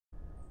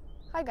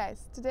Hi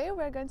guys, today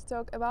we're going to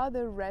talk about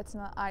the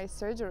retinal eye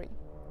surgery.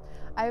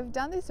 I've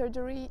done this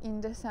surgery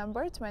in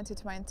December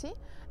 2020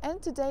 and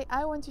today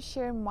I want to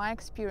share my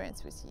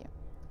experience with you.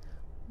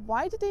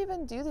 Why did I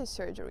even do this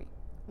surgery?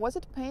 Was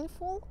it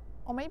painful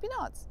or maybe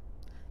not?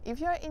 If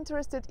you are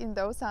interested in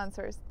those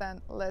answers, then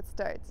let's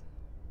start.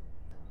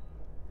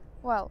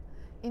 Well,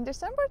 in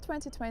December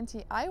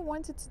 2020 I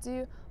wanted to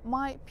do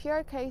my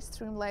PRK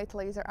Streamlight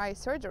Laser eye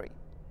surgery.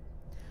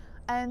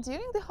 And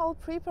during the whole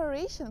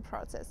preparation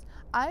process,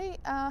 I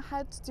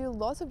had to do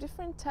lots of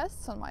different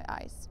tests on my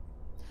eyes.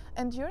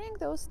 And during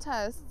those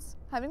tests,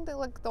 having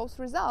those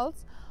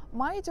results,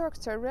 my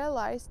doctor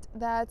realized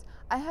that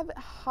I have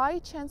high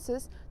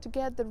chances to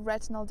get the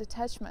retinal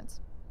detachment.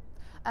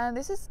 And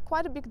this is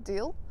quite a big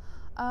deal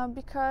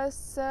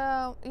because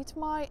it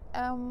might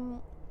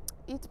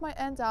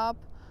end up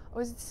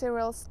with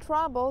serious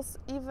troubles,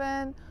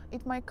 even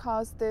it might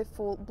cause the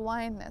full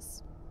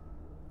blindness.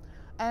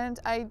 And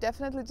I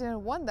definitely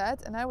didn't want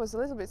that, and I was a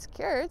little bit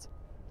scared.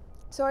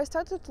 So I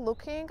started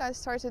looking, I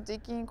started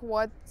digging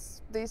what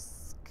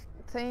this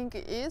thing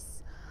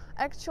is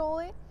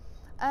actually.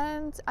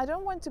 And I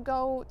don't want to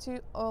go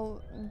too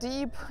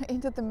deep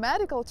into the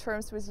medical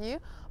terms with you,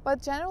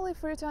 but generally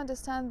for you to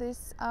understand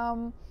this,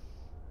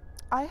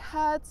 I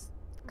had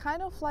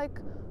kind of like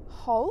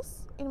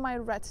holes in my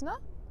retina,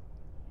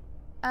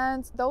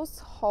 and those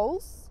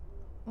holes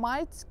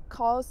might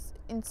cause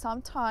in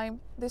some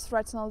time this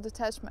retinal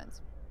detachment.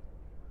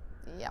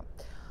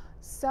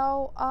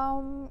 So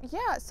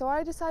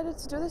I decided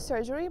to do the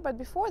surgery, but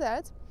before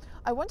that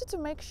I wanted to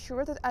make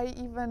sure that I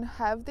even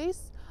have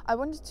this. I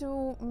wanted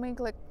to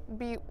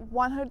be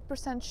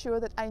 100% sure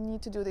that I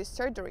need to do this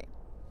surgery.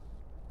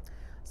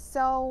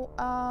 So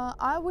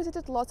I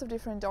visited lots of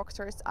different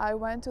doctors. I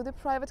went to the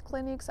private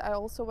clinics, I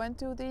also went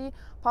to the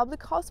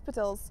public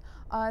hospitals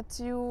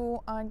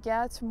to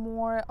get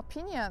more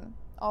opinion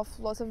of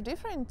lots of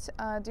different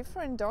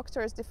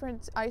doctors,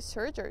 different eye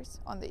surgeons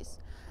on this.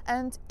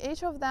 And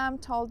each of them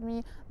told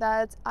me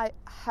that I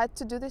had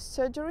to do this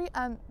surgery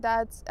and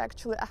that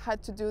actually I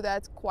had to do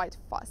that quite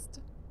fast.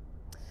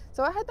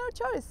 So I had no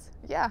choice,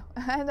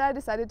 and I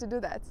decided to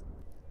do that.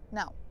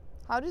 Now,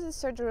 how does the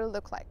surgery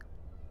look like?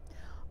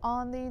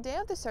 On the day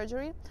of the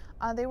surgery,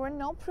 there were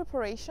no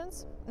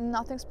preparations,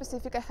 nothing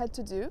specific I had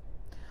to do.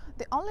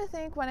 The only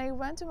thing, when I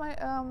went to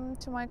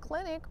my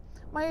clinic,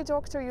 my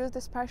doctor used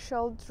the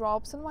special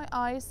drops on my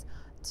eyes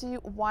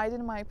to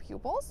widen my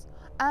pupils,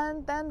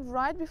 and then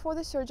right before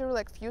the surgery,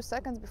 like few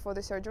seconds before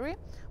the surgery,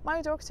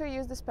 my doctor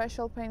used the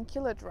special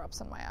painkiller drops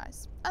on my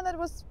eyes, and that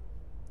was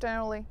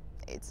generally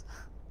it.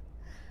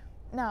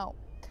 Now,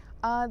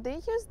 they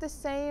used the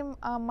same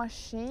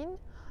machine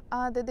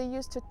that they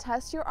use to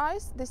test your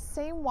eyes. The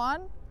same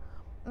one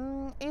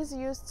is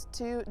used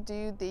to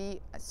do the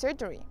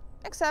surgery,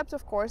 except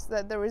of course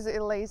that there is a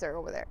laser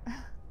over there.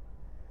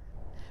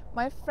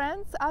 My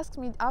friends asked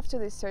me after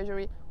this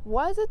surgery,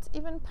 was it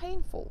even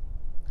painful?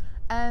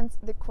 And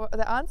the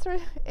answer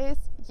is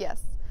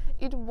yes,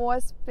 it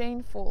was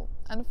painful,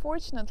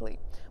 unfortunately,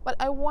 but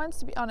I want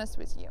to be honest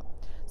with you.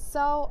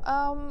 So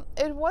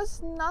it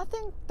was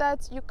nothing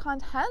that you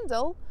can't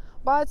handle,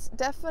 but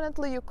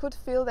definitely you could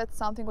feel that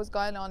something was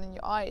going on in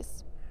your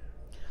eyes.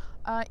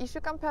 If you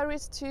compare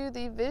it to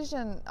the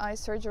vision eye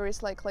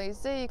surgeries like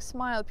LASIK,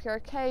 SMILE,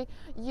 PRK,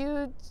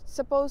 you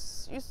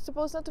supposed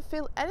not to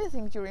feel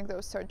anything during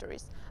those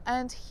surgeries.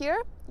 And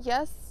here,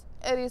 yes,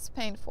 it is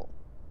painful.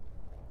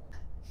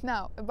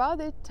 Now, about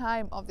the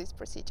time of this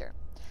procedure.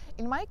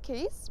 In my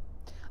case,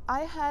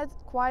 I had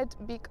quite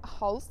big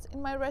holes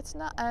in my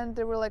retina, and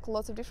there were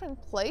lots of different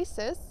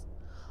places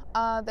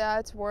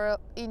that were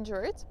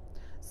injured.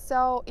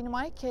 So in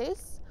my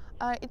case,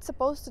 it's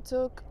supposed to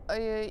take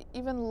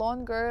even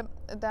longer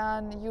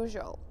than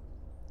usual.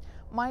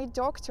 My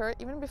doctor,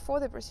 even before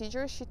the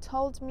procedure, she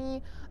told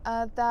me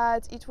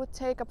that it would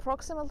take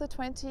approximately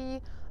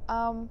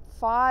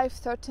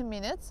 25-30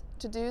 minutes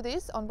to do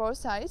this on both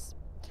sides.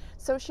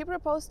 So she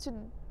proposed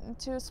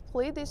to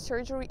split this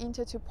surgery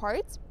into two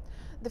parts.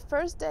 The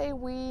first day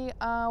we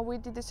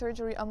did the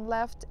surgery on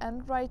left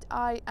and right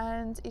eye,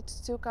 and it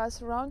took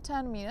us around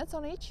 10 minutes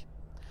on each.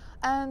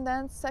 And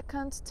then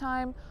second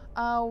time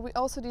we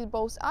also did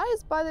both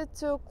eyes, but it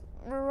took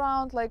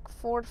around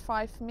 4 to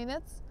 5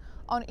 minutes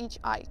on each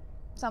eye,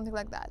 something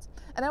like that.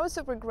 And I was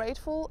super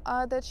grateful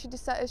that she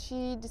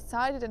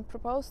decided and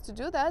proposed to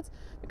do that,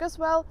 because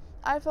well,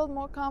 I felt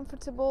more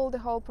comfortable. The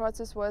whole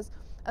process was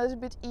a little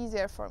bit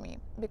easier for me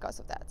because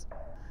of that.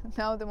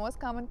 Now, the most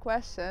common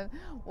question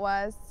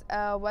was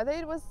whether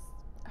it was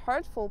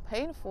hurtful,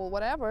 painful,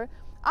 whatever,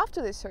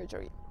 after the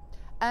surgery.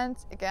 And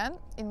again,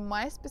 in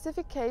my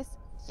specific case,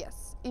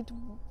 yes, it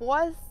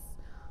was.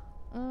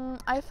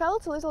 I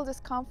felt a little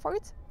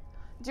discomfort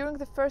during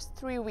the first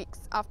 3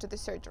 weeks after the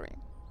surgery.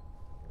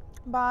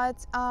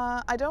 But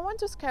I don't want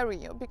to scare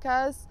you,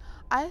 because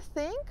I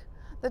think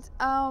that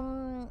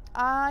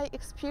I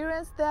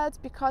experienced that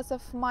because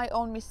of my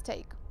own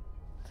mistake.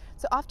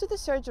 So after the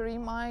surgery,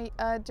 my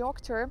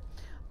doctor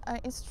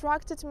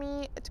instructed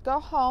me to go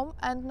home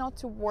and not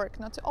to work,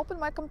 not to open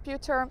my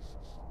computer,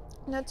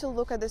 not to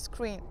look at the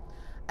screen.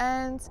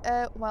 And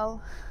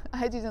well,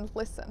 I didn't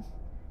listen,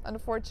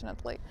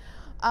 unfortunately.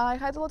 I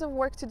had a lot of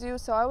work to do,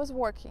 so I was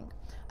working.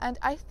 And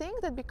I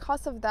think that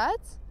because of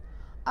that,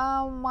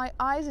 my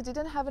eyes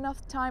didn't have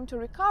enough time to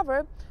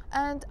recover,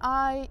 and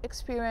I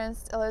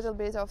experienced a little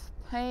bit of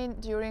pain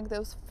during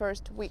those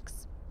first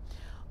weeks.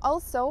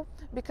 Also,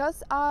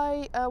 because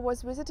I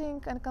was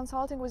visiting and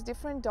consulting with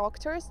different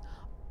doctors,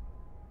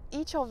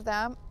 each of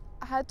them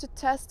had to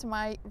test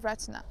my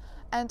retina.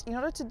 And in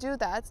order to do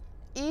that,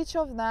 each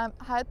of them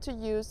had to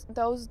use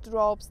those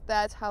drops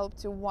that help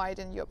to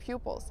widen your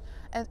pupils.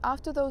 And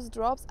after those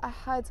drops, I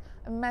had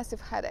massive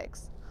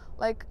headaches.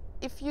 Like,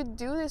 if you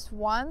do this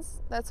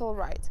once, that's all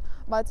right.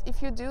 But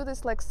if you do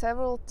this like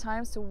several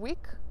times a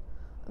week,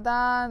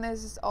 then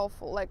this is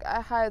awful. Like,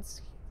 I had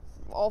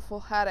awful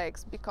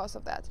headaches because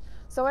of that.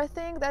 So I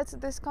think that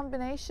this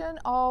combination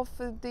of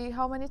the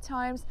how many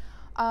times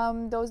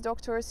those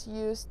doctors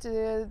used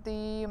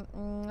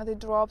the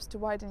drops to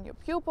widen your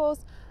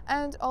pupils,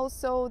 and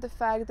also the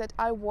fact that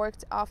I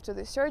worked after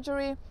the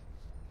surgery,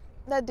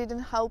 that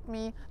didn't help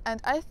me, and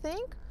I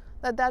think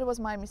that that was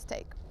my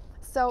mistake.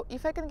 So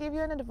if I can give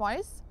you an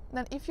advice,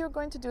 then if you're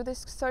going to do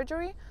this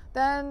surgery,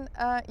 then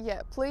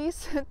yeah,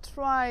 please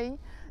try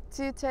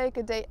to take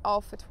a day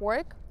off at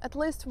work, at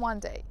least one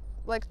day.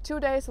 Like 2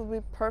 days will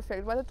be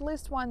perfect, but at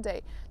least one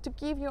day, to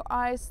give your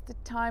eyes the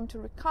time to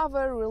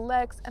recover,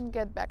 relax, and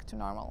get back to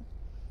normal.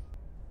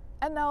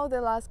 And now the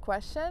last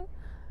question: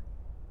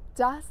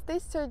 does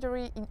this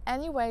surgery in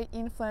any way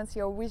influence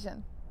your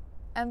vision?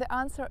 And the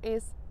answer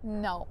is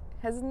no.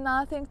 It has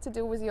nothing to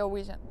do with your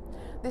vision.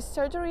 This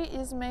surgery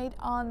is made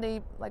on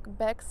the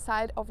back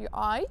side of your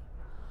eye,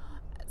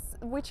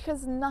 which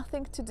has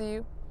nothing to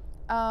do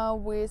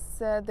with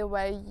the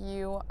way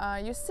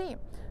you see.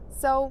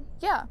 So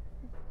yeah,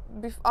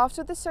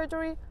 after the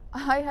surgery,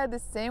 I had the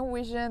same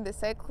vision, the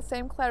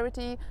same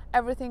clarity,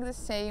 everything the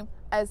same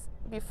as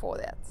before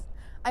that.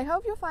 I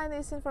hope you find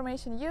this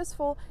information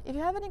useful. If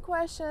you have any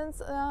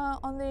questions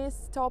on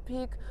this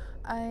topic,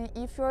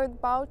 if you're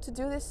about to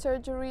do this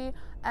surgery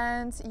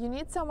and you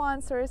need some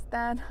answers,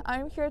 then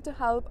I'm here to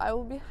help. I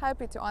will be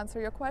happy to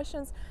answer your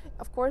questions,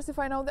 of course, if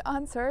I know the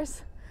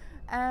answers.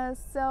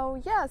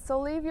 So yeah, so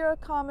leave your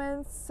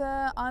comments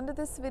under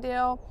this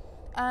video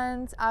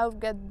and I'll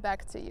get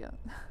back to you.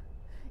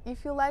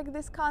 If you like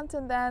this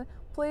content, then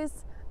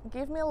please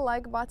give me a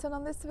like button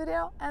on this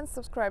video and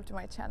subscribe to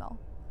my channel.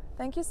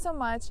 Thank you so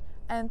much,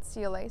 and see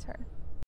you later.